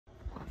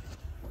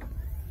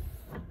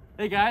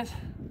Hey guys,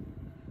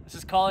 this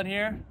is Colin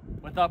here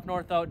with Up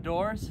North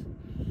Outdoors.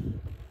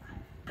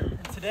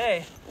 And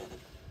today,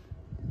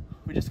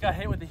 we just got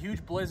hit with a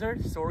huge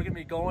blizzard, so we're gonna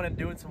be going and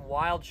doing some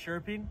wild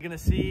sherping. We're gonna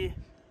see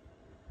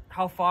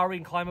how far we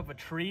can climb up a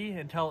tree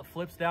until it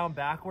flips down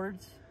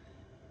backwards.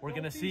 We're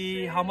gonna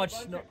see how much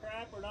snow.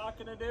 Crap we're not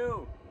gonna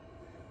do.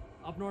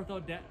 Up North's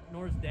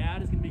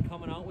dad is gonna be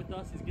coming out with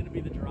us. He's gonna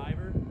be the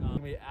driver. We're gonna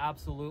be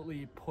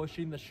absolutely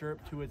pushing the sherp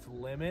to its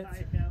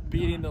limits,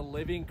 beating the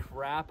living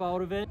crap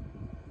out of it.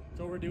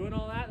 So we're doing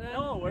all that then?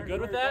 No, we're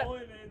good with that?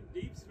 Going in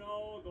deep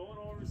snow, going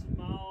over some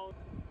mounds.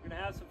 We're gonna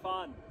have some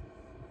fun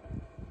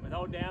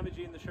without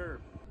damaging the sherp.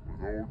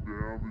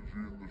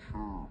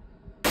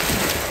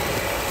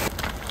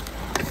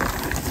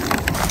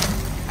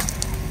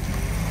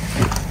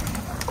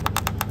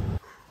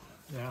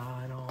 Yeah,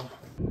 I know.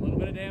 A little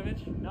bit of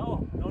damage?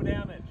 No, no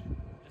damage.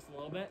 Just a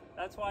little bit?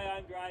 That's why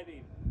I'm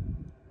driving.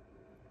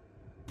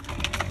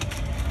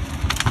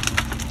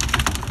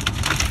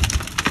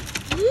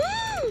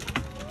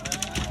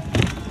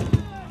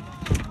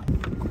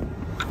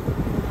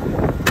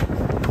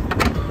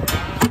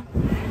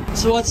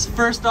 So what's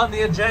first on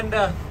the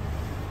agenda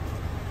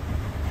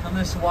on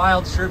this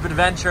wild sherp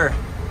adventure?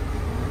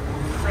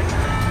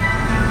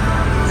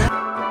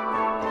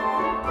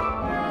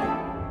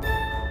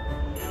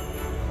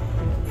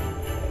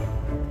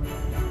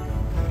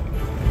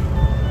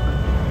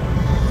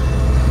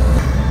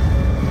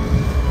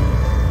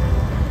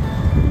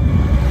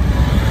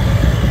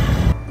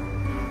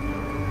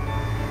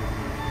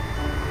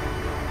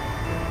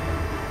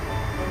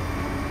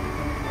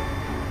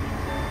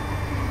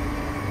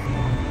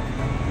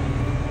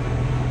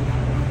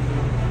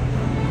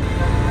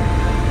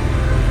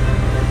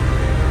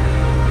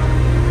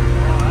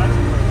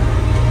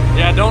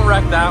 Don't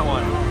wreck that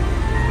one.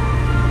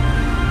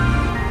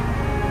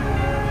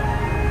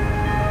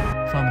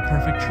 Found the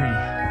perfect tree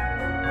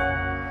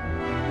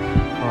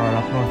for our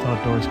Up North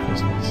Outdoors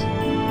Christmas.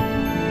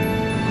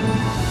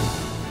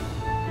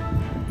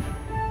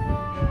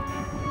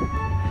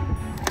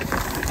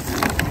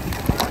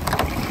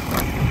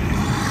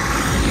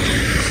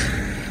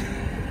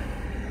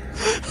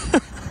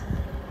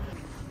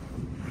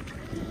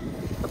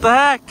 What the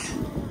heck?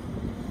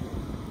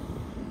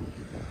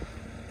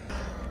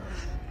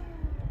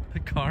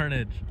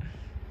 Carnage.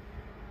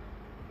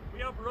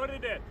 We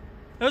uprooted it.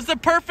 It was the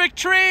perfect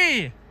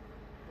tree.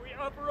 We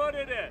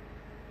uprooted it.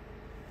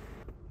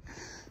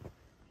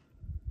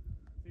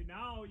 See,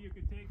 now you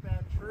can take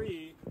that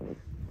tree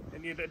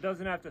and it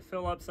doesn't have to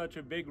fill up such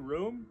a big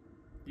room.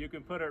 You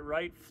can put it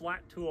right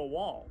flat to a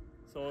wall,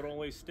 so it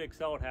only sticks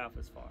out half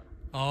as far.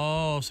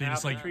 Oh, so you half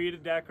just like the tree to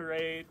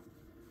decorate,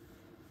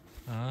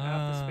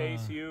 half the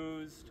space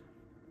used.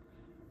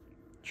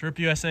 Sherp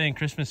USA and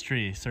Christmas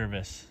tree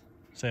service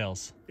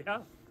sales. Yeah,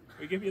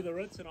 we give you the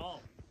roots and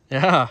all.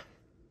 Yeah.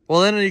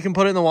 Well, then you can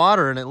put it in the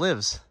water and it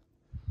lives.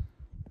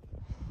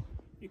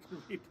 You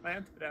can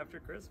replant it after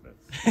Christmas.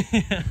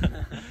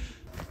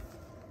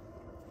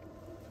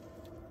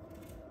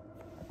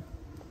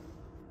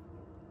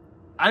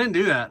 I didn't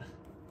do that.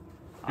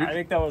 I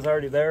think that was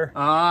already there.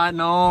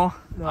 No,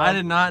 I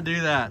did not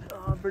do that.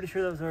 I'm pretty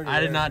sure that was already there. I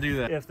did not do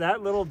that. If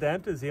that little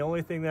dent is the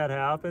only thing that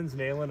happens,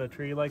 nailing a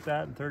tree like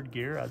that in third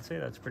gear, I'd say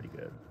that's pretty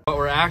good. What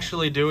we're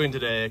actually doing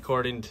today,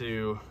 according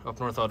to Up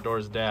North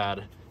Outdoors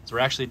dad, is we're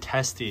actually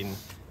testing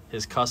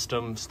his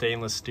custom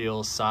stainless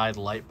steel side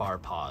light bar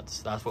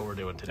pods. That's what we're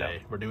doing today.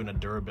 Yeah. We're doing a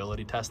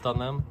durability test on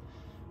them.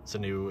 It's a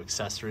new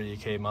accessory he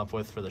came up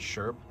with for the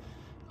sherp.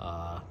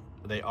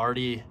 They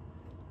already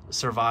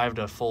survived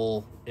a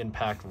full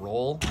impact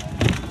roll,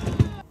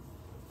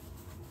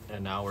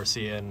 and now we're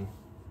seeing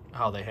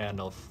how they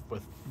handle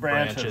with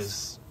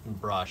branches and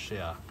brush.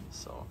 Yeah,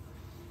 so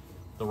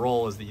the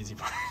roll is the easy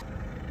part.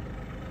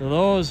 So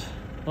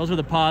those are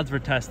the pods we're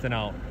testing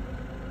out.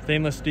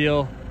 Stainless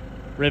steel,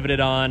 riveted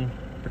on,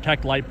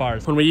 protect light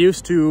bars. When we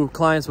used to,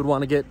 clients would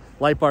want to get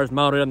light bars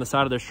mounted on the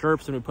side of their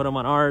sherps and we put them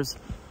on ours,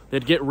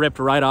 they'd get ripped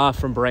right off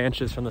from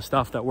branches from the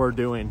stuff that we're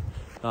doing.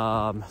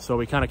 So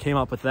we kind of came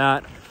up with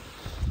that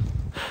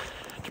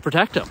to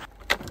protect them.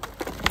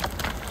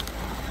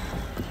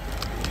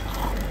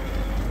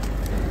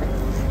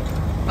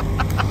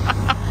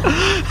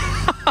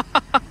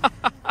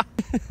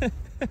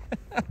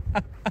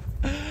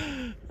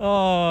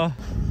 Oh.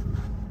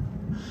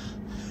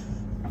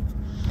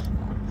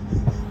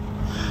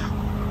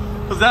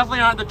 Those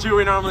definitely aren't the two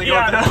we normally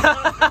go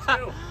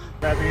through.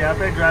 That'd be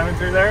epic driving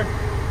through there.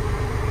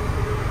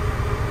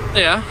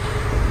 Yeah.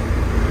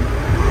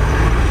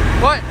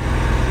 What?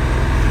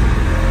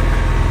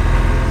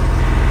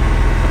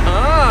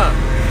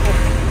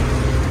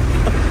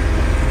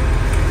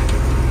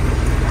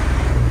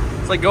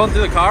 It's like going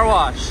through the car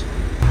wash.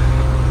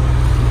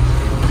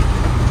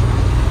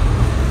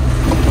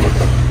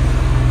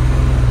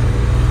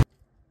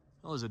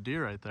 Oh, there's a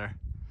deer right there.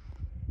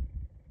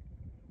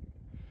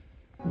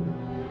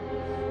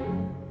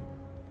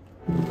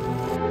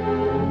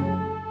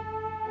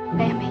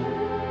 Bambi,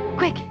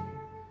 quick,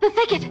 the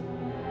thicket!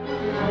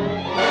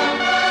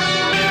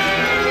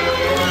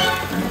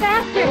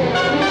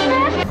 Faster!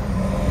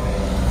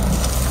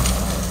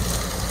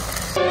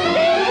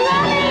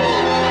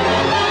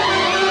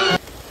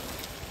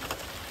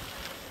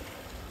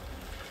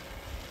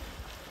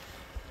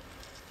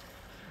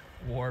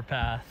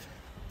 path.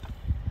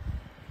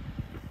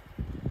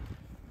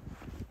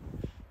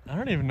 I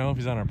don't even know if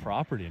he's on our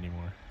property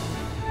anymore.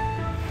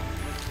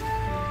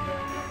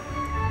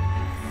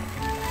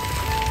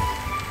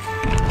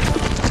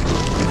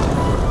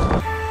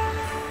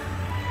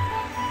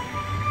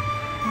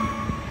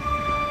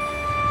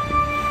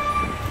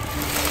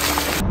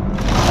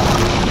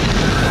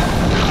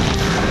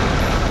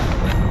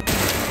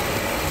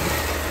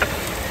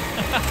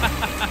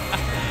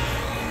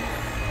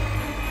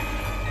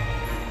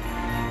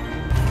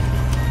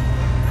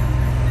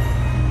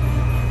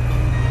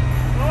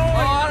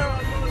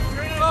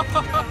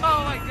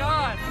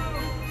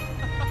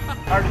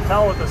 Hard to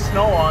tell with the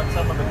snow on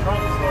some of the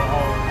trunks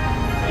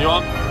though. You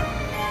want?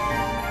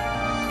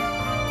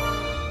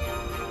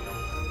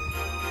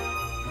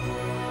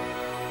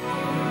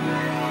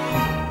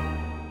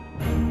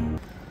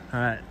 All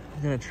right,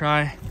 I'm gonna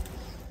try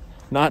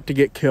not to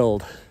get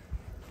killed.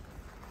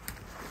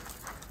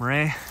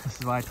 Ray, this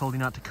is why I told you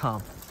not to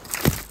come.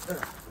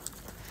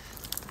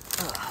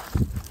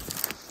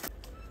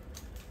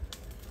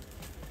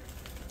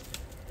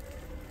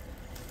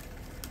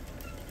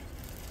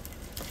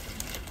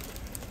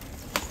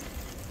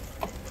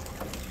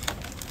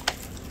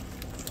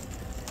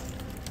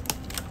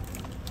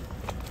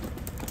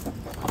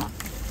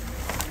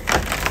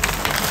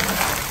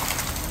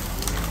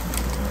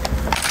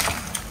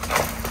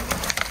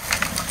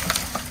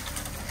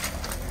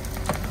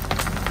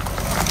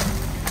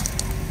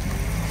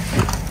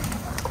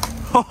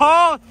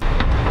 Oh!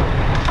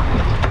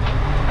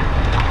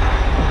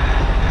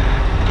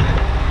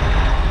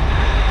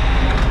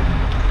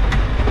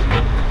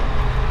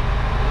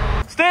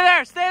 Stay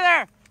there! Stay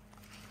there!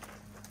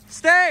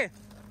 Stay!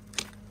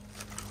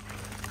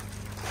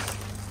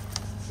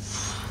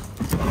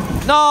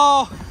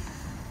 No!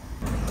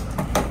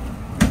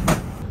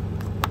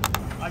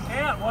 I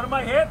can't. What am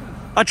I hitting?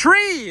 A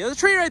tree! There's a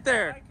tree right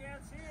there! I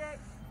can't see it.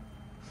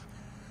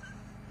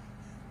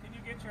 Can you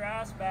get your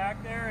ass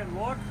back there and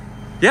look?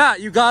 Yeah,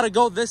 you gotta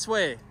go this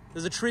way.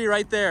 There's a tree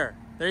right there.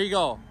 There you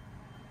go.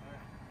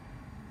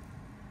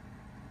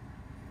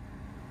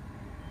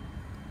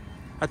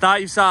 I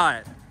thought you saw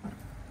it.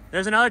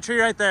 There's another tree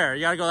right there.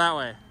 You gotta go that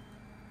way.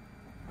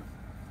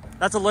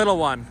 That's a little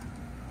one.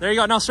 There you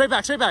go. No, straight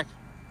back, straight back.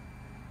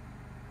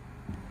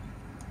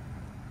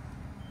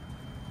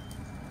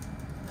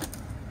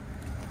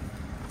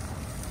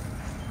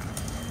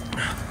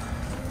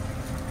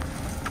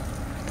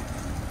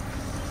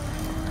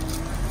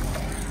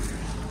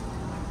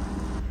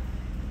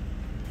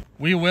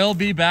 We will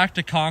be back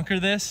to conquer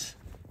this.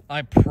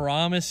 I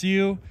promise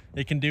you,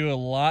 it can do a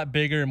lot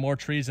bigger and more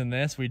trees than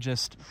this.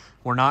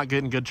 We're not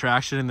getting good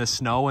traction in the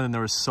snow, and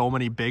there was so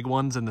many big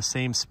ones in the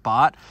same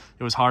spot.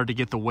 It was hard to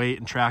get the weight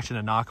and traction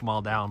to knock them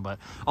all down, but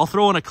I'll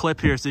throw in a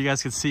clip here so you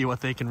guys can see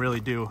what they can really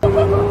do. Oh,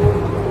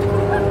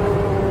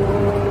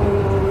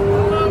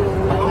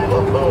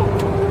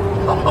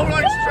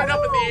 like straight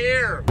up in the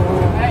air.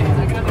 Hey,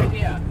 I got an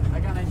idea.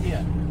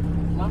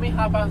 Let me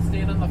hop on,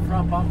 stand on the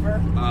front bumper.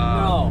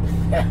 No.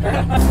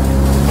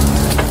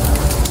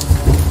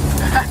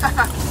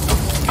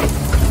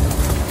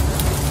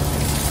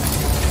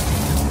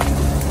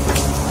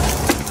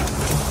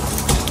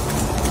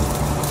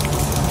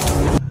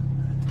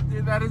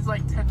 Dude, that is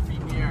like 10 feet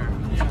in the air.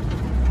 Yeah.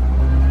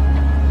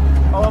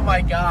 Oh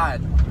my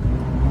God.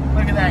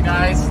 Look at that,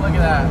 guys. Look at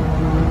that.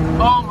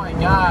 Oh my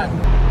God.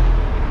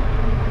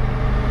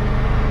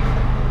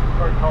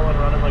 Start calling,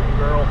 running like a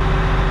girl.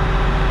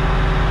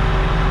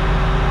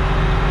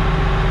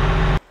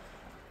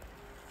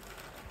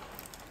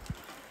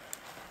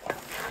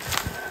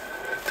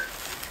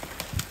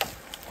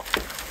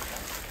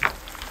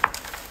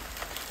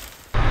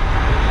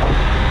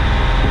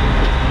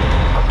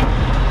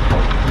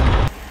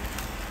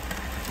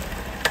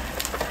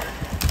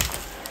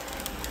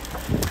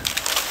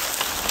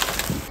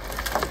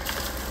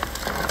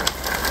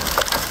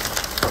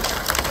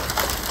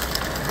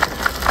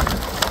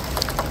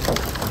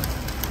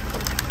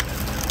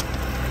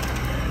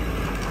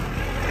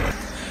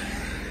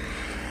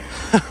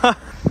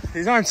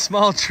 These aren't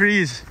small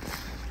trees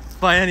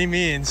by any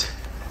means.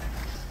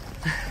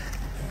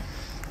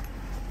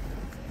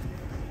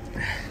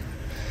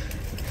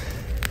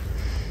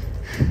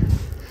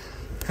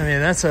 I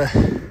mean, that's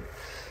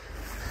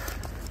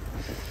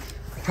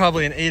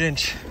probably an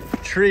 8-inch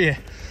tree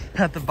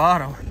at the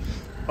bottom.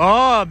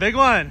 Oh, big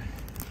one.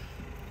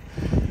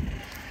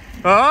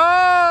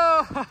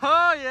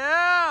 Oh,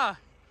 yeah.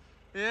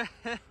 Yeah.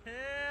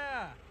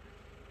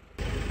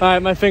 All right,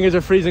 my fingers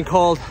are freezing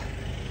cold.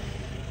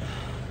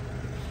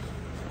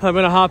 I'm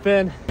gonna hop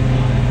in.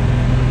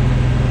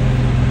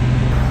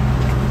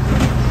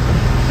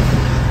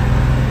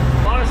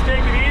 Want to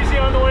take it easy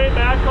on the way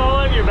back,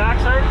 Colin? Your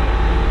back's hurting?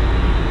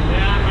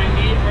 Yeah, my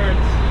knee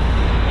hurts.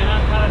 And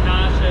I'm kind of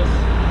nauseous.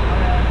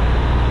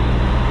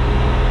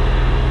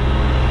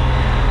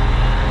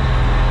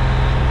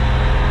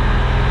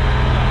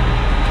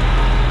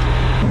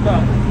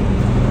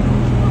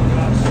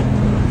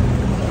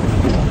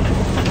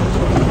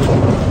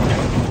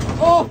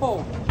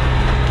 Oh!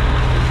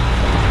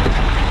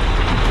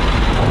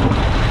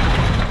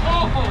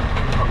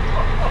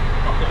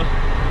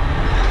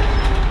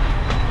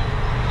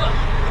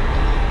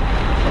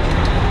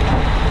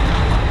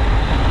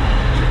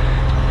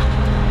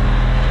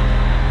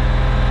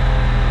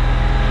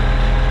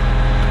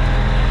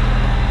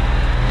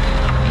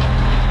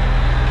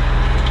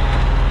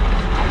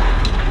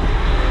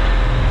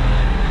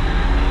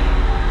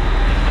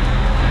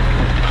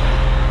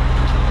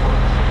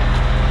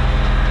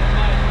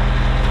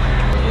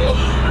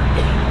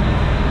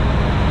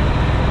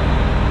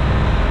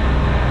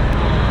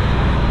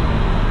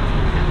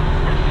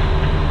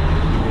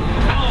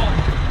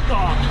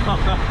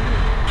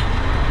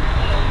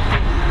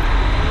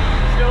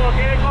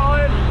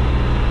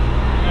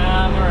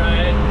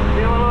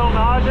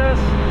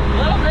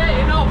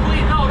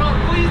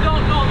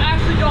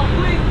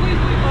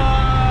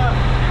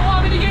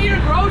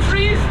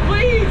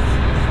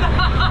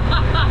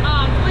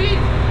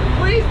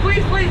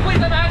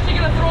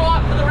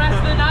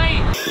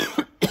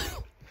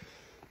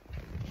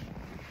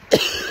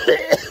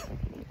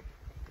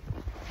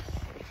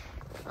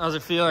 How's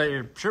it feel?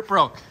 Your shirt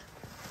broke?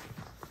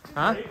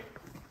 Huh? Right?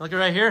 Look at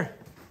right here.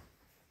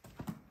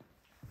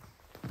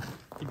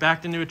 You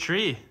backed into a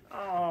tree.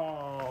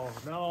 Oh,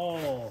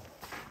 no.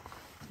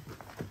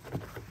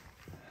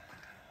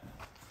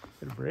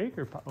 Did it break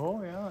or pop?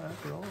 Oh, yeah,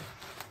 that's roll.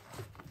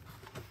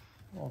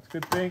 Well, it's a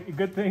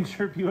good thing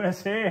SHERP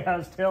USA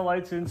has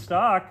taillights in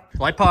stock.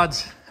 Light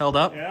pods held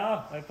up.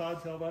 Yeah, my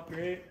pods held up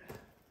great.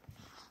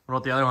 What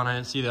about the other one? I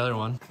didn't see the other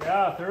one.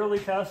 Yeah, thoroughly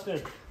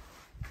tested.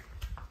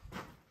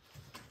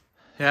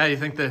 Yeah, you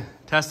think the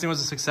testing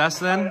was a success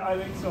then? I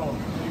think so. I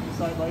think the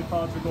side light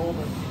pods are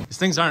golden. These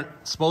things aren't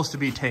supposed to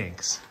be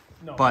tanks,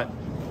 No. but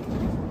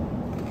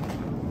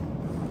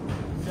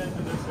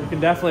you can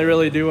definitely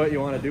really do what you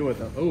want to do with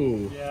them.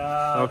 Ooh.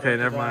 Yeah. Okay,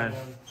 never mind.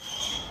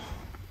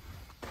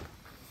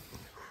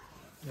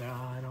 Yeah,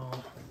 I know.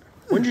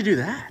 When did you do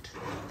that?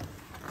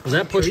 Was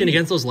that pushing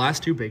against those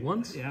last two big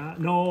ones? Yeah,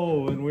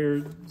 no, and we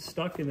were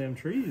stuck in them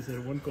trees and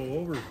it wouldn't go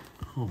over.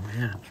 Oh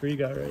man. Tree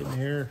got right in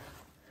here.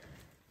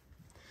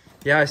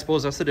 Yeah, I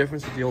suppose that's the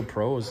difference with the old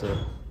pros.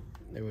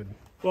 They would.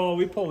 Well,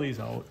 we pull these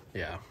out.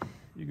 Yeah.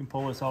 You can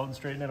pull this out and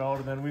straighten it out,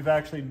 and then we've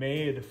actually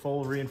made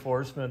full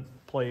reinforcement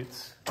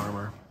plates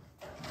Armor.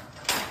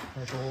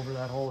 that go over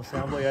that whole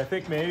assembly. I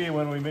think maybe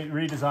when we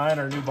redesign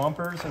our new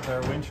bumpers with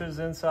our winches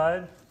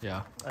inside,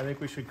 Yeah. I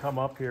think we should come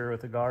up here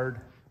with a guard.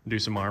 Do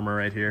some armor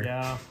right here.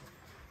 Yeah,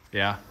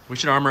 Yeah. We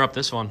should armor up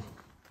this one.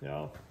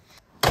 yeah.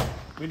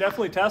 We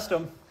definitely test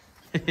them.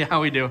 Yeah,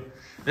 we do.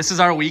 This is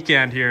our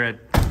weekend here at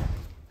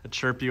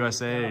SHERP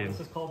USA. Yeah, this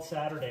is called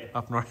Saturday.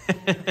 Up north.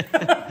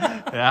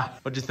 Yeah.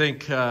 What'd you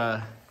think,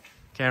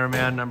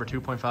 cameraman number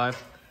 2.5?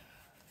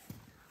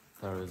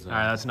 All right,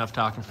 that's enough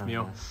talking from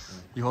you.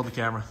 You hold the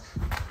camera.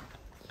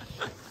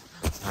 All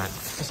right.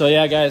 So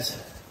yeah, guys,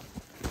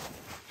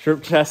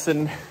 SHERP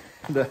testing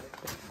the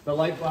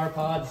light bar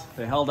pods.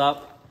 They held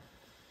up.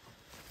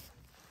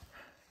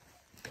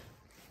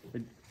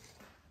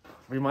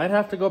 We might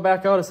have to go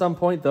back out at some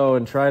point though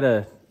and try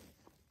to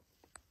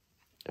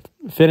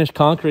finish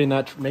concreting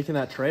that, making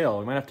that trail.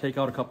 We might have to take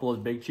out a couple of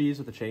those big trees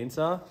with a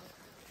chainsaw,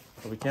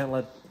 but we can't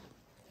let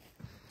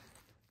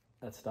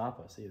that stop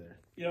us either.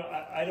 You know,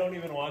 I don't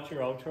even watch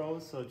your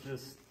outros, so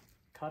just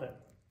cut it.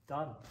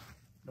 Done.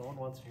 No one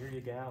wants to hear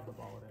you gab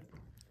about it.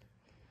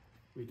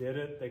 We did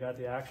it. They got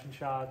the action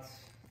shots.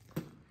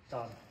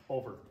 Done.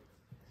 Over.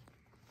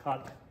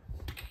 Cut.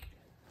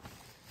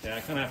 Yeah,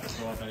 I kind of have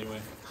to go up anyway.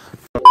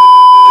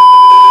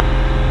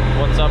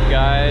 What's up,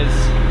 guys?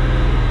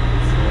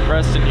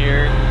 Preston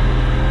here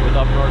with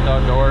Up North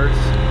Outdoors.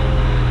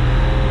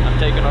 I'm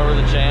taking over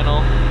the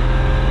channel.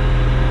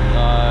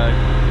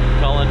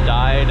 Cullen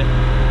died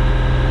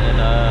in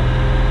a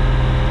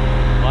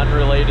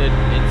unrelated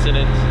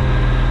incident,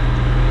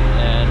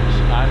 and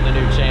I'm the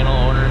new channel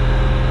owner.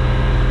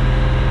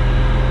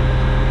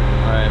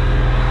 All right.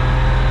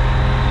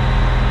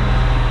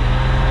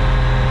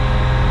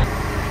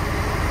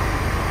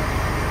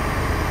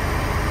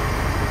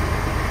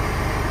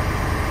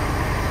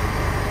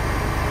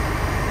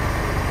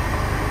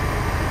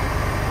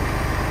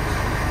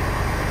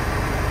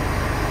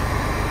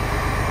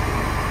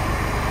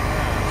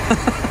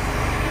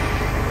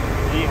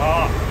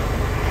 Yeehaw.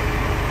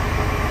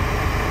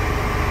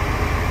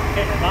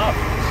 Getting enough.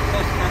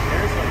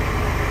 Seriously.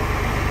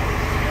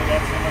 I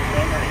got so much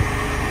memory.